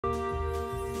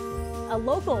A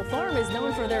local farm is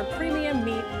known for their premium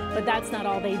meat, but that's not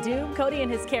all they do. Cody and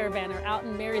his Caravan are out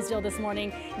in Marysville this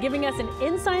morning, giving us an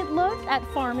inside look at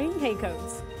farming. Hey,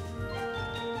 Codes.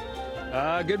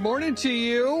 Good morning to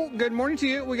you. Good morning to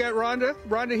you. We got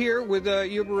Rhonda here with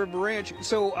Yuba River Ranch.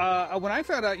 So when I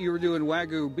found out you were doing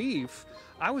Wagyu beef,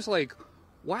 I was like,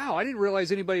 wow, I didn't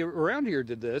realize anybody around here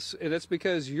did this. And that's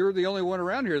because you're the only one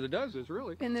around here that does this,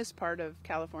 really. In this part of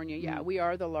California, yeah. We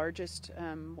are the largest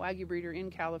Wagyu breeder in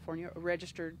California,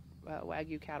 registered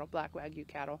Wagyu cattle, black Wagyu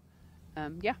cattle.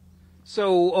 Yeah.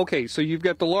 So, okay, so you've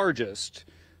got the largest.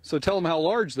 So tell them how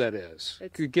large that is.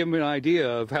 Could give them an idea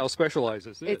of how specialized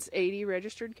this is. It's 80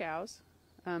 registered cows,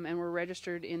 and we're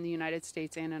registered in the United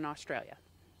States and in Australia.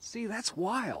 See, that's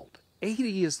wild.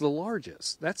 80 is the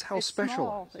largest. That's how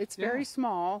special it is. It's very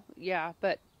small, yeah,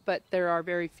 but there are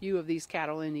very few of these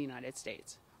cattle in the United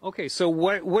States. Okay, so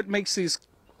what makes these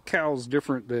cows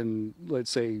different than, let's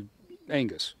say,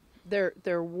 Angus?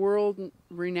 They're world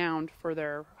renowned for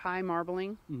their high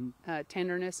marbling,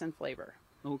 tenderness, and flavor.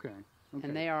 Okay.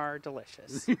 And they are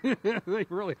delicious. They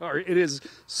really are. It is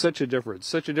such a difference,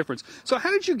 such a difference. So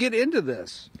how did you get into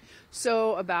this?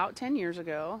 So about 10 years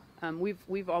ago,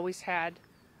 we've always had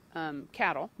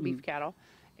cattle, beef cattle,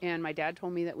 and my dad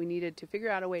told me that we needed to figure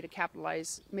out a way to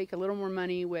capitalize, make a little more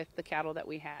money with the cattle that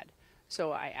we had.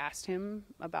 So I asked him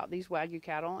about these Wagyu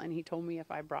cattle, and he told me if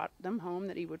I brought them home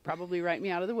that he would probably write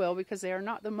me out of the will because they are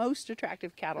not the most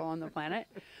attractive cattle on the planet.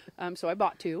 So I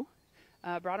bought two,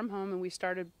 brought them home, and we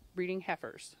started breeding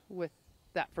heifers with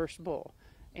that first bull.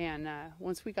 And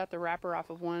once we got the wrapper off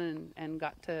of one and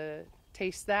got to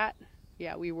taste that,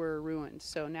 yeah, we were ruined.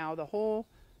 So now the whole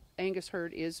Angus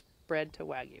herd is bred to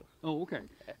Wagyu. Oh, okay.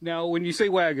 Now, when you say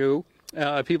Wagyu,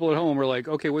 people at home are like,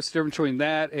 okay, what's the difference between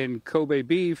that and Kobe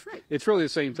beef? Right. It's really the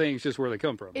same thing, it's just where they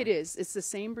come from. It is. It's the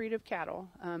same breed of cattle,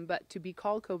 but to be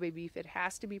called Kobe beef, it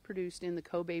has to be produced in the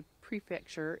Kobe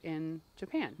prefecture in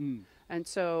Japan. And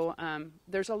so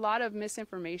there's a lot of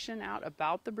misinformation out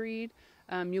about the breed.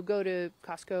 You'll go to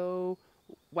Costco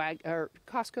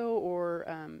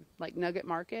or like Nugget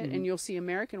Market, and you'll see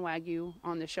American Wagyu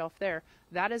on the shelf there.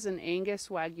 That is an Angus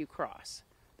Wagyu cross.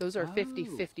 Those are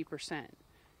 50%.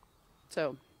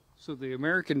 So the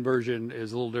American version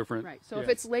is a little different. Right. So if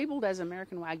it's labeled as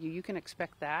American Wagyu, you can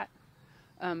expect that.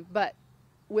 But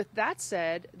with that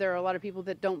said, there are a lot of people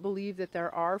that don't believe that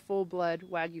there are full-blood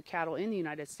Wagyu cattle in the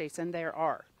United States, and there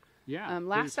are. Yeah.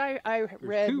 Last I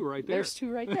read, two right there. There's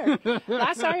two right there.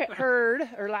 Last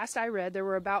I read, there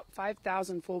were about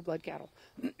 5,000 full-blood cattle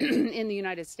in the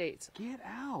United States. Get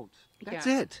out. That's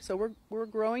it. So we're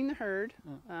growing the herd,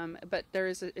 but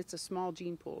it's a small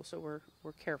gene pool, so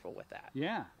we're careful with that.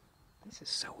 Yeah. This is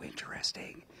so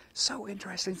interesting. So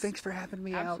interesting. Thanks for having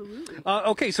me out. Absolutely.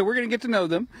 Okay, so we're going to get to know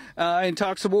them and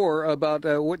talk some more about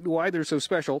why they're so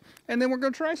special. And then we're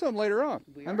going to try some later on.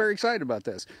 I'm very excited about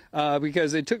this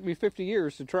because it took me 50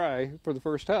 years to try for the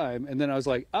first time. And then I was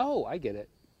like, oh, I get it.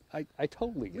 I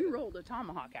totally get it. We rolled a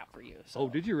tomahawk out for you. So oh,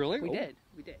 did you really? We did.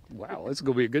 Wow, it's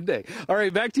going to be a good day. All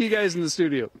right, back to you guys in the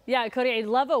studio. Yeah, Cody, I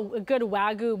love a good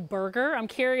Wagyu burger. I'm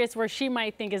curious where she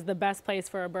might think is the best place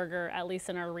for a burger, at least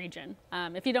in our region.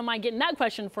 If you don't mind getting that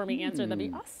question for me answered, that'd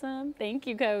be awesome. Thank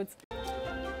you, Codes.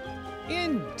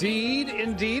 Indeed.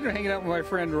 We're hanging out with my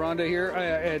friend Rhonda here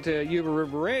at Yuba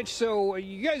River Ranch. So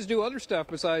you guys do other stuff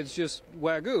besides just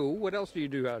Wagyu. What else do you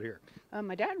do out here?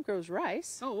 My dad grows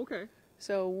rice. Oh, okay.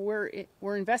 So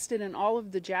we're invested in all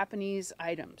of the Japanese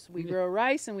items. We grow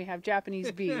rice and we have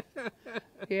Japanese beef.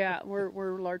 Yeah,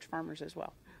 we're large farmers as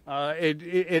well. At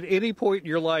any point in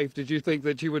your life, did you think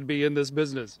that you would be in this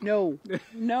business? No,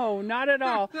 not at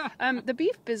all. The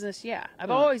beef business, yeah. I've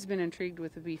always been intrigued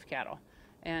with the beef cattle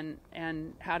and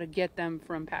how to get them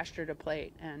from pasture to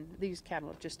plate. And these cattle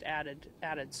have just added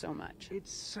so much.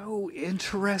 It's so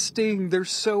interesting. They're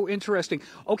so interesting.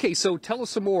 Okay, so tell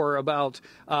us some more about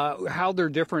how they're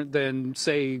different than,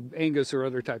 say, Angus or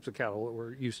other types of cattle that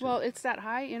we're used to. Well, it's that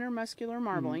high intermuscular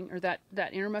marbling, or that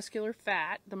intermuscular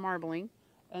fat, the marbling,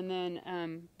 and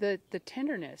then the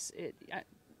tenderness.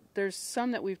 There's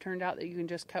some that we've turned out that you can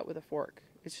just cut with a fork.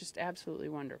 It's just absolutely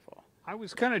wonderful. I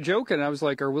was kind of joking. I was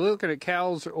like, are we looking at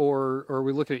cows or are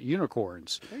we looking at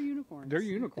unicorns? They're unicorns. They're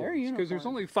unicorns. Because there's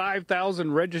only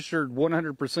 5,000 registered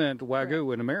 100%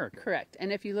 Wagyu in America. Correct.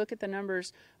 And if you look at the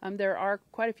numbers, there are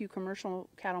quite a few commercial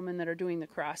cattlemen that are doing the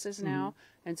crosses now.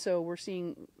 And so we're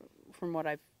seeing, from what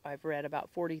I've read,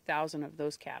 about 40,000 of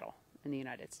those cattle in the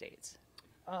United States.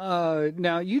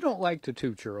 Now, you don't like to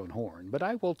toot your own horn, but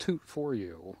I will toot for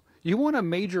you. You won a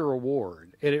major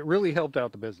award, and it really helped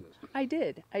out the business. I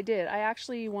did. I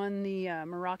actually won the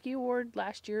Meraki Award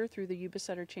last year through the Yuba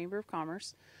Sutter Chamber of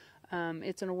Commerce.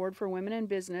 It's an award for women in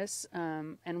business,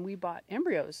 and we bought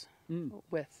embryos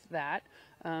with that.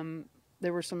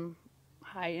 There were some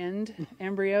high-end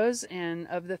embryos, and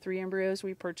of the 3 embryos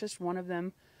we purchased, one of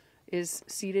them is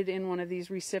seated in one of these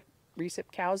recip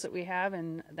cows that we have,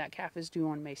 and that calf is due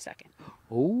on May 2nd.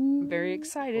 Oh, I'm very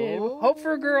excited. Hope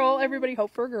for a girl. Everybody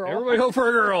hope for a girl. Everybody hope for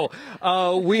a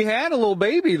girl. We had a little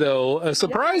baby, though, a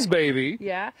surprise baby.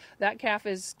 Yeah, that calf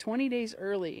is 20 days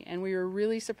early, and we were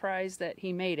really surprised that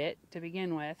he made it to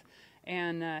begin with,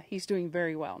 and he's doing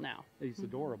very well now. He's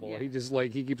adorable. Yeah. He just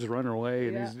he keeps running away,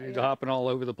 and he's yeah. hopping all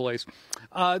over the place.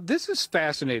 This is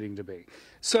fascinating to me.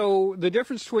 So the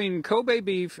difference between Kobe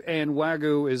beef and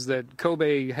Wagyu is that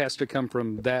Kobe has to come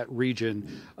from that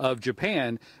region of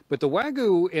Japan, but the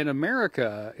Wagyu in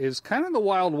America is kind of the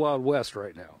wild, wild west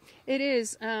right now. It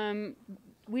is.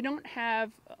 We don't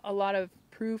have a lot of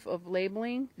proof of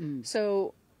labeling,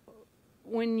 so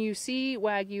when you see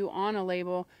Wagyu on a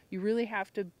label, you really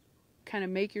have to kind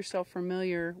of make yourself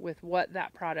familiar with what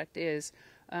that product is.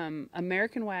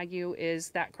 American Wagyu is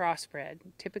that crossbred,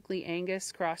 typically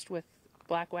Angus crossed with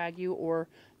black Wagyu, or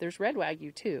there's red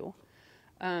Wagyu too.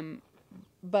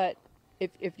 But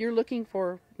if you're looking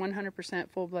for 100%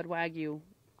 full-blood Wagyu,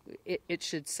 it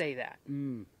should say that.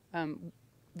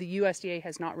 The USDA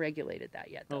has not regulated that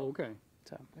yet, though. Oh, okay.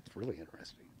 So That's really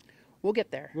interesting. we'll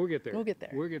get there. We'll get there. We'll get there.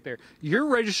 We'll get there. You're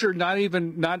registered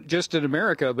not just in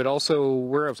America, but also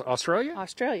where else? Australia?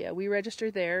 Australia. We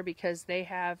register there because they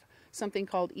have something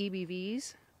called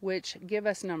EBVs, which give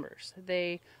us numbers.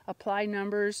 They apply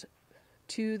numbers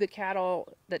to the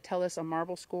cattle that tell us a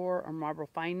marble score or marble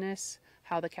fineness,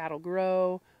 how the cattle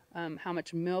grow, how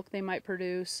much milk they might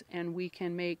produce, and we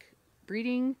can make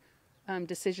breeding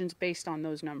decisions based on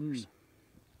those numbers.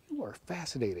 You are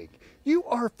fascinating. You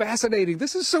are fascinating.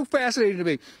 This is so fascinating to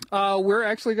me. We're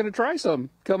actually going to try some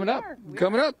coming up.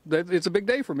 Coming up. It's a big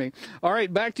day for me. All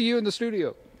right, back to you in the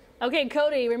studio. Okay,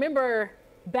 Cody, remember,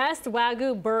 best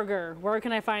Wagyu burger. Where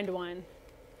can I find one?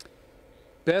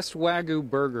 Best Wagyu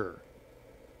burger.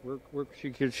 Where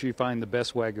could she find the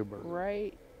best Wagyu burger?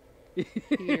 Right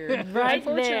here. Right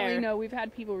Unfortunately, there. no, we've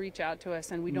had people reach out to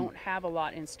us, and we don't have a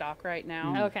lot in stock right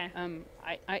now. Okay.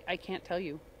 I can't tell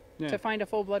you. Yeah. To find a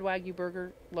full-blood Wagyu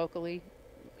burger locally,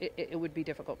 it would be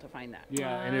difficult to find that.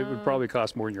 Yeah, and it would probably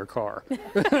cost more than your car. All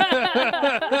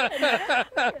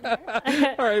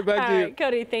right, back to you.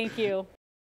 Cody, thank you.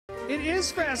 It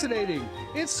is fascinating.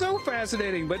 It's so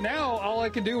fascinating. But now all I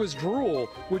can do is drool.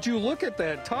 Would you look at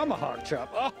that tomahawk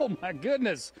chop? Oh, my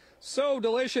goodness. So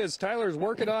delicious. Tyler's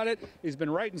working on it. He's been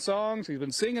writing songs. He's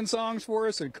been singing songs for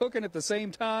us and cooking at the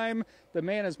same time. The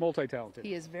man is multi-talented.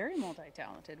 He is very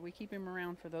multi-talented. We keep him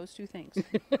around for those two things.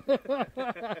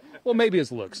 Well, maybe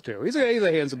his looks, too. He's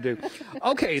a handsome dude.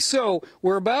 Okay, so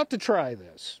we're about to try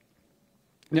this.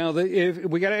 Now, if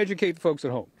we got to educate the folks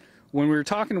at home. When we're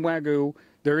talking Wagyu,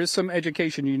 there is some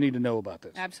education you need to know about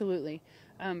this. Absolutely.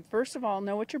 First of all,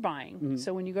 know what you're buying.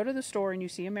 So when you go to the store and you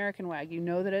see American Wagyu,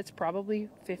 know that it's probably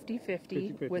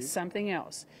 50-50 with something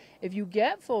else. If you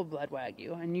get full-blood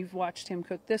Wagyu, and you've watched him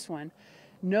cook this one,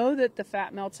 know that the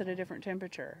fat melts at a different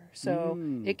temperature. So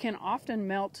it can often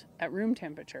melt at room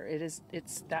temperature.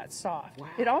 It's that soft. Wow.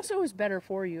 It also is better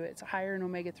for you. It's higher in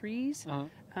omega-3s,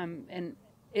 and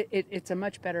it's a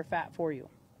much better fat for you.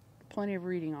 Plenty of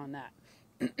reading on that.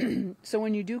 So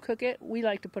when you do cook it, we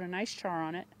like to put a nice char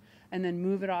on it and then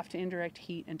move it off to indirect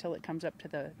heat until it comes up to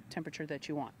the temperature that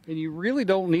you want. And you really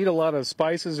don't need a lot of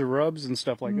spices or rubs and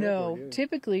stuff like that. No,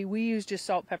 typically we use just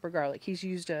salt, pepper, garlic. He's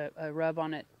used a rub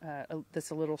on it that's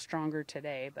a little stronger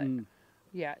today, but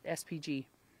yeah, SPG.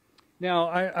 Now,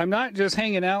 I'm not just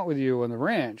hanging out with you on the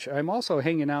ranch. I'm also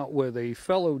hanging out with a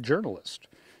fellow journalist.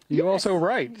 You also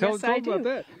write. Tell us about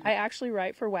that. I actually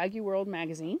write for Wagyu World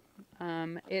magazine.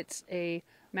 It's a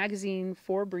magazine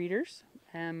for breeders,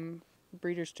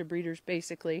 breeders to breeders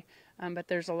basically, but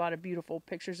there's a lot of beautiful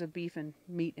pictures of beef and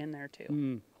meat in there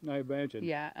too. I imagine.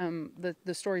 Yeah,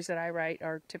 the stories that I write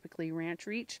are typically ranch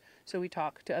reach, so we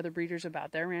talk to other breeders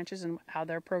about their ranches and how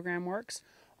their program works,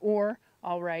 or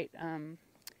I'll write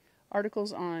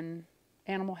articles on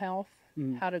animal health,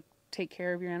 how to take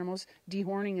care of your animals.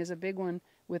 Dehorning is a big one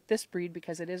with this breed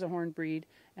because it is a horned breed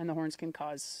and the horns can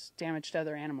cause damage to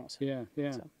other animals. Yeah,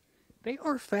 yeah. So. They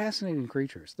are fascinating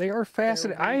creatures. They are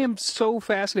fascinating. I am so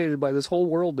fascinated by this whole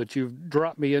world that you've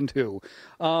dropped me into.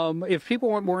 If people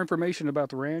want more information about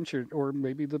the ranch or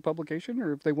maybe the publication,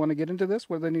 or if they want to get into this,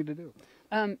 what do they need to do?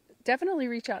 Definitely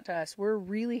reach out to us. We're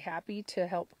really happy to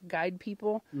help guide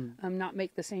people, not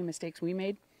make the same mistakes we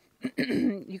made.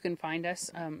 You can find us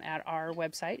at our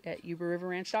website at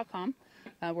yubarriverranch.com.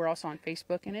 We're also on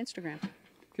Facebook and Instagram.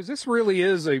 Because this really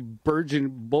is a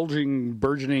burgeoning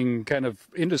kind of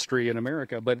industry in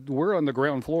America, but we're on the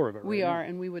ground floor of it. We are,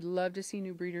 and we would love to see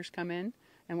new breeders come in,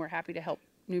 and we're happy to help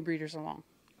new breeders along.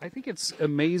 I think it's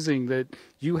amazing that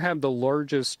you have the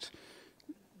largest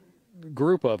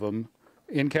group of them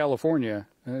in California,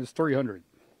 and it's 300.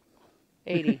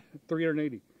 80.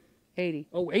 380. 80.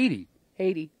 Oh, 80.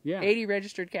 80. Yeah. 80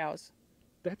 registered cows.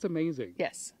 That's amazing.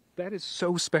 Yes. That is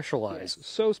so specialized. Yes.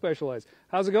 So specialized.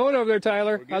 How's it going over there,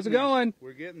 Tyler? How's it going?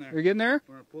 We're getting there. You're getting there?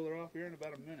 We're going to pull it off here in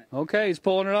about a minute. Okay, he's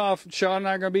pulling it off. Sean and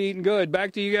I are going to be eating good.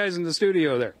 Back to you guys in the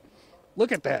studio there.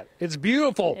 Look at that. It's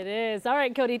beautiful. It is. All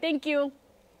right, Cody, thank you.